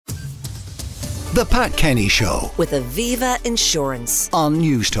The Pat Kenny Show with Aviva Insurance on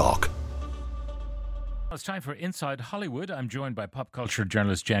News Talk. It's time for Inside Hollywood. I'm joined by pop culture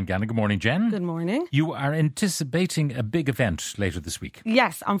journalist Jen Gannon. Good morning, Jen. Good morning. You are anticipating a big event later this week.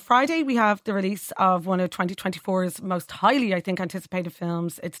 Yes, on Friday we have the release of one of 2024's most highly, I think, anticipated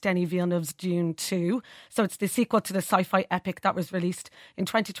films. It's Denis Villeneuve's Dune 2. So it's the sequel to the sci-fi epic that was released in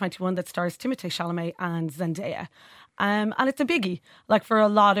 2021 that stars Timothée Chalamet and Zendaya. And it's a biggie, like for a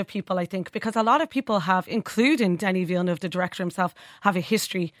lot of people, I think, because a lot of people have, including Denis Villeneuve, the director himself, have a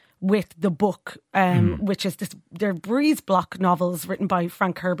history with the book, which is they're Breeze block novels written by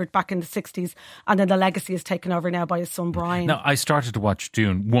Frank Herbert back in the 60s. And then the legacy is taken over now by his son, Brian. Now, I started to watch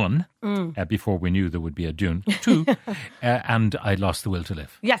Dune 1 before we knew there would be a Dune 2, and I lost the will to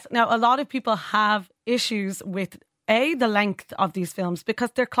live. Yes. Now, a lot of people have issues with the length of these films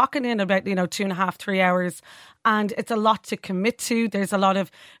because they're clocking in about, 2.5, 3 hours, and it's a lot to commit to. There's a lot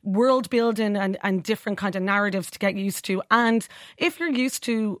of world building and different kind of narratives to get used to. And if you're used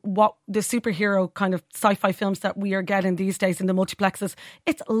to what the superhero kind of sci-fi films that we are getting these days in the multiplexes,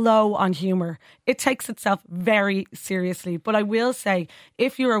 it's low on humour. It takes itself very seriously. But I will say,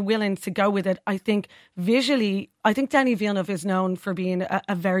 if you are willing to go with it, I think visually, I think Denis Villeneuve is known for being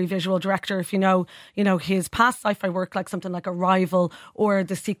a very visual director. If you know his past sci-fi work, like something like Arrival or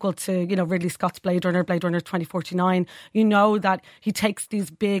the sequel to, Ridley Scott's Blade Runner 2049, you know that he takes these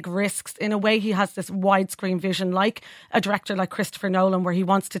big risks. In a way, he has this widescreen vision, like a director like Christopher Nolan, where he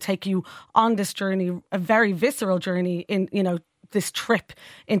wants to take you on this journey, a very visceral journey in, this trip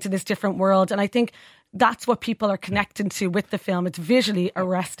into this different world. And I think that's what people are connecting to with the film. It's visually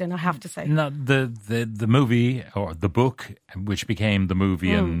arresting, I have to say. Now, the movie, or the book, which became the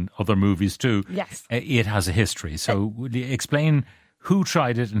movie and other movies too, yes, it has a history. So would you explain who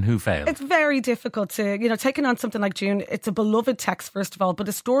tried it and who failed? It's very difficult to, taking on something like Dune. It's a beloved text, first of all, but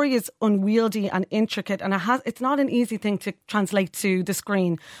the story is unwieldy and intricate, and it's not an easy thing to translate to the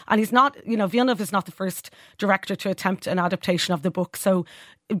screen. And he's not, Villeneuve is not the first director to attempt an adaptation of the book. So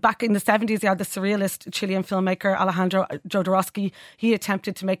back in the 70s, you had the surrealist Chilean filmmaker Alejandro Jodorowsky. He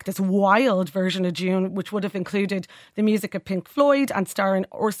attempted to make this wild version of Dune, which would have included the music of Pink Floyd and starring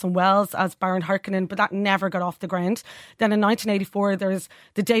Orson Welles as Baron Harkonnen, but that never got off the ground. Then in 1984, there's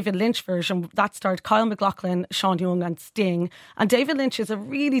the David Lynch version that starred Kyle MacLachlan, Sean Young and Sting. And David Lynch is a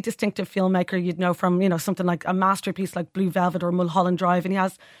really distinctive filmmaker, you'd know from, something like a masterpiece like Blue Velvet or Mulholland Drive. And he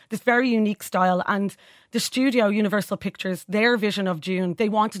has this very unique style. And the studio, Universal Pictures, their vision of Dune, they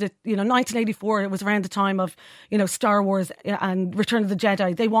wanted it, 1984, it was around the time of, Star Wars and Return of the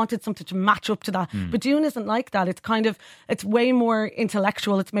Jedi. They wanted something to match up to that. But Dune isn't like that. It's way more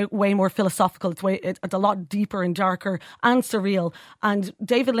intellectual. It's way more philosophical. It's a lot deeper and darker and surreal. And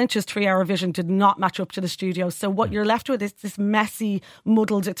David Lynch's 3-hour vision did not match up to the studio. So what you're left with is this messy,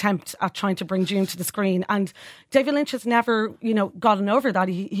 muddled attempt at trying to bring Dune to the screen. And David Lynch has never, gotten over that.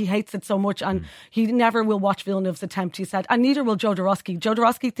 He hates it so much, and he never will watch Villeneuve's attempt, he said, and neither will Jodorowsky.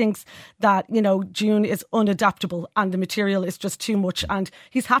 Jodorowsky thinks that, Dune is unadaptable and the material is just too much, and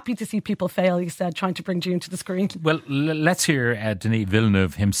he's happy to see people fail, he said, trying to bring Dune to the screen. Well, let's hear Denis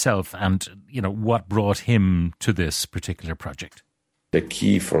Villeneuve himself and, what brought him to this particular project. The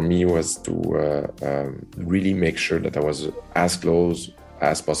key for me was to really make sure that I was as close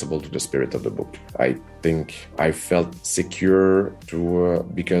as possible to the spirit of the book. I think I felt secure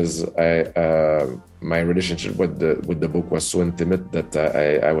because my relationship with the book was so intimate that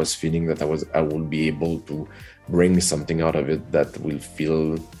I was feeling that I will be able to bring something out of it that will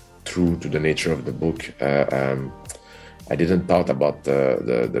feel true to the nature of the book. I didn't thought about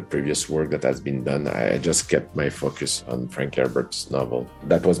the previous work that has been done. I just kept my focus on Frank Herbert's novel.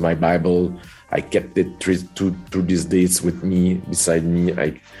 That was my Bible. I kept it through these days with me, beside me.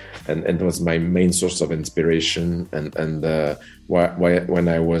 And it was my main source of inspiration. And when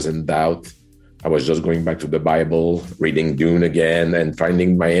I was in doubt, I was just going back to the Bible, reading Dune again and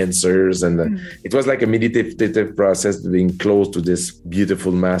finding my answers. And it was like a meditative process, being close to this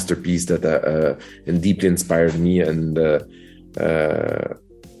beautiful masterpiece that and deeply inspired me and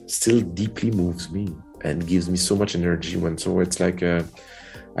still deeply moves me and gives me so much energy. So it's like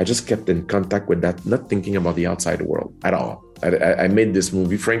I just kept in contact with that, not thinking about the outside world at all. I made this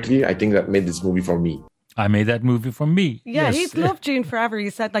movie, frankly, I think that made this movie for me. I made that movie for me. Yeah, yes. He's loved Dune forever. He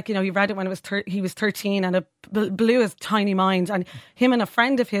said, he read it when he was 13, and it blew his tiny mind. And him and a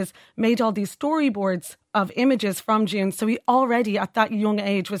friend of his made all these storyboards of images from Dune. So he already at that young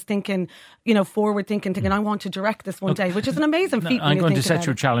age was thinking, forward thinking, I want to direct this one day, which is an amazing feat. I'm going to set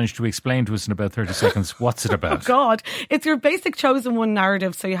you a challenge to explain to us in about 30 seconds what's it about. Oh God, it's your basic chosen one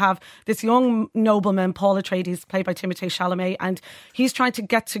narrative. So you have this young nobleman, Paul Atreides, played by Timothée Chalamet, and he's trying to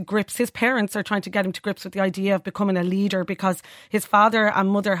get to grips. His parents are trying to get him to grips with the idea of becoming a leader because his father and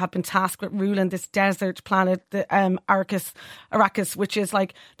mother have been tasked with ruling this desert planet, the Arrakis, which is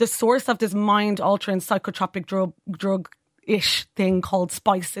like the source of this mind-altering psychotropic drug-ish thing called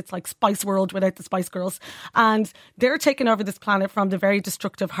spice. It's like Spice World without the Spice Girls. And they're taking over this planet from the very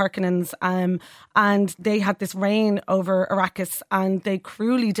destructive Harkonnens. And they had this reign over Arrakis, and they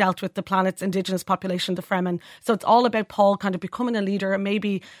cruelly dealt with the planet's indigenous population, the Fremen. So it's all about Paul kind of becoming a leader and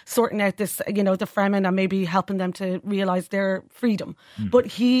maybe sorting out this, the Fremen, and maybe helping them to realise their freedom. But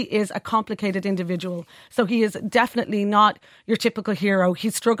he is a complicated individual. So he is definitely not your typical hero.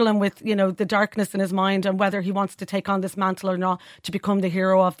 He's struggling with, the darkness in his mind and whether he wants to take on this mantle or not to become the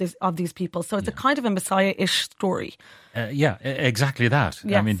hero of these people. So it's a kind of a Messiah-ish story. Exactly that.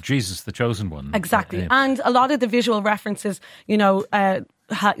 Yes. I mean, Jesus, the chosen one. Exactly. And a lot of the visual references,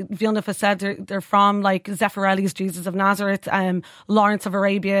 Villeneuve has said they're from like Zeffirelli's Jesus of Nazareth, Lawrence of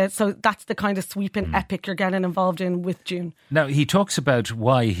Arabia. So that's the kind of sweeping epic you're getting involved in with Dune. Now, he talks about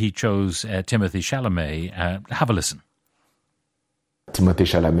why he chose Timothée Chalamet. Have a listen. Timothée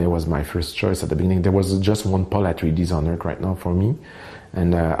Chalamet was my first choice at the beginning. There was just one Paul Atreides on Earth right now for me,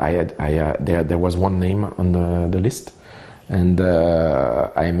 and there was one name on the list, and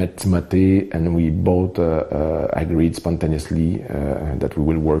I met Timothée, and we both agreed spontaneously that we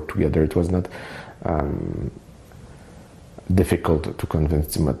will work together. It was not difficult to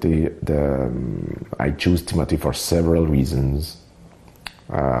convince Timothée. I chose Timothée for several reasons.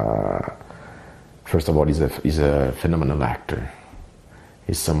 First of all, he's a phenomenal actor.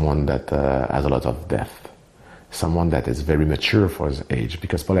 He's someone that has a lot of depth, someone that is very mature for his age,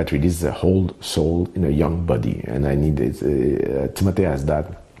 because Paul Atreides is a whole soul in a young body, and I need it. Timothée has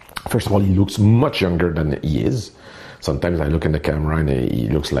that. First of all, he looks much younger than he is. Sometimes I look in the camera and he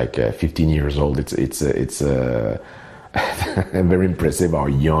looks like 15 years old. It's very impressive how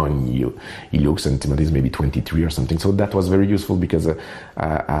young he looks, and Timothée is maybe 23 or something. So that was very useful because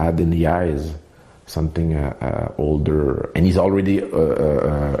I had in the eyes something older, and he's already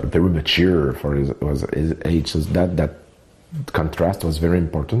very mature for his age. So that contrast was very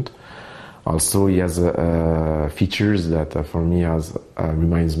important. Also, he has features that for me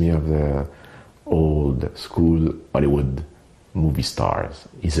reminds me of the old school Hollywood movie stars.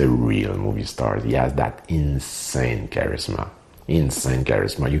 He's a real movie star. He has that insane charisma.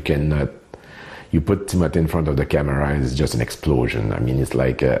 You put Timothée in front of the camera, it's just an explosion. I mean, it's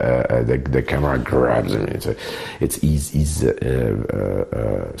like the camera grabs him. He's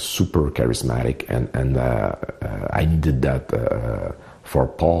super charismatic, and I needed that for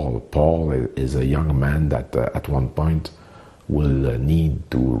Paul. Paul is a young man that at one point will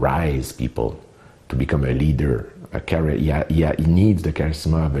need to rise people, to become a leader. He needs the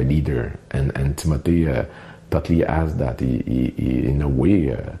charisma of a leader, and Timothée totally has that. He in a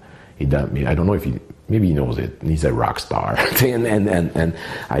way. I don't know if maybe he knows it. He's a rock star, and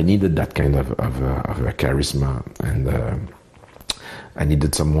I needed that kind of a charisma, and I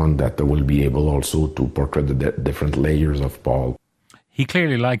needed someone that will be able also to portray the different layers of Paul. He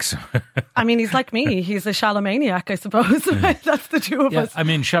clearly likes him. I mean, he's like me. He's a Chalamaniac, I suppose. That's the two of us. I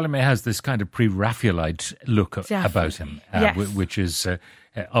mean, Chalamet has this kind of pre-Raphaelite look about him, which is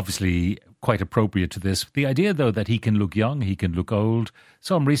obviously quite appropriate to this. The idea, though, that he can look young, he can look old.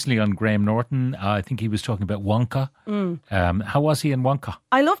 Saw him recently on Graham Norton. I think he was talking about Wonka. How was he in Wonka?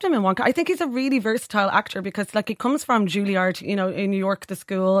 I loved him in Wonka. I think he's a really versatile actor because, he comes from Juilliard, in New York, the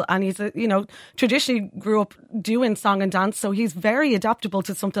school, and he's traditionally grew up doing song and dance, so he's very adaptable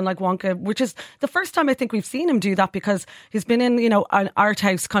to something like Wonka, which is the first time I think we've seen him do that, because he's been in, an art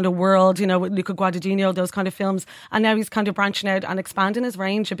house kind of world, with Luca Guadagnino, those kind of films, and now he's kind of branching out and expanding his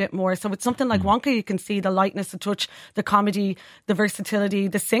range a bit more. So it's something like Wonka, you can see the lightness, the touch, the comedy, the versatility,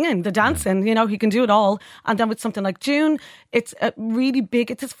 the singing, the dancing, he can do it all. And then with something like Dune, it's a really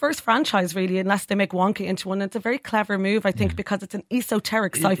big, it's his first franchise really, unless they make Wonka into one. It's a very clever move, I think, because it's an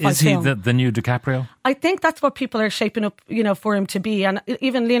esoteric sci-fi film. Is he the new DiCaprio? I think that's what people are shaping up, for him to be. And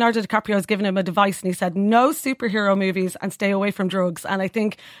even Leonardo DiCaprio has given him a advice, and he said, no superhero movies and stay away from drugs. And I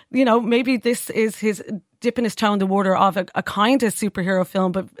think, maybe this is his dipping his toe in the water of a kind of superhero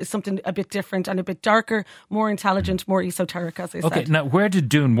film, but something a bit different and a bit darker, more intelligent, more esoteric, as I said. Okay, now where did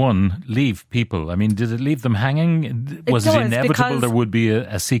Dune 1 leave people? I mean, did it leave them hanging? Was it inevitable there would be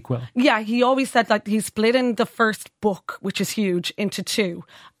a sequel? Yeah, he always said like he's splitting the first book, which is huge, into two.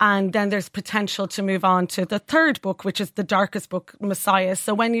 And then there's potential to move on to the third book, which is the darkest book, Messiah.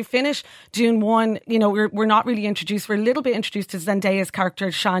 So when you finish Dune 1, you know, we're not really introduced. We're a little bit introduced to Zendaya's character,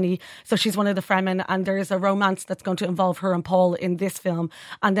 Shani. So she's one of the Fremen, and there is a romance that's going to involve her and Paul in this film.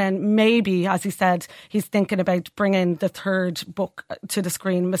 And then maybe, as he said, he's thinking about bringing the third book to the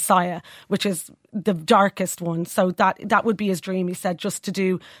screen, Messiah, which is the darkest one. So that would be his dream, he said, just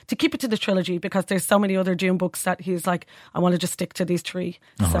to keep it to the trilogy, because there's so many other Dune books that he's like, I want to just stick to these three.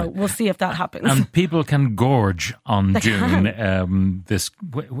 So right. We'll see if that happens. And people can gorge on Dune.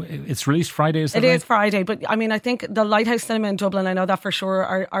 It's released Friday, is that right? It is Friday, but I mean, I think the Lighthouse Cinema in Dublin, I know that for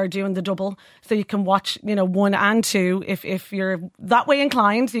sure, are doing the double. So you can watch, 1 and 2 if you're that way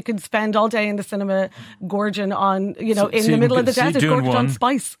inclined. You can spend all day in the cinema gorging on, in the middle of the desert, gorging on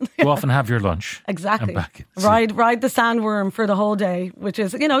spice. Go off and have your lunch. Exactly. Ride the sandworm for the whole day, which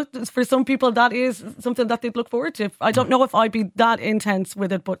is, for some people that is something that they'd look forward to. I don't know if I'd be that intense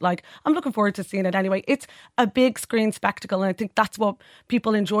with it, but like I'm looking forward to seeing it anyway. It's a big screen spectacle, and I think that's what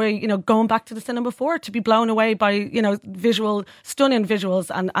people enjoy, going back to the cinema for, to be blown away by, stunning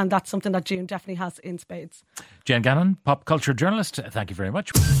visuals, and that's something that Dune definitely has in spades. Jen Gannon, pop culture journalist, thank you very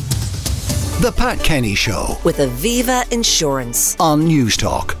much. The Pat Kenny Show with Aviva Insurance on News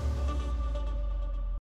Talk.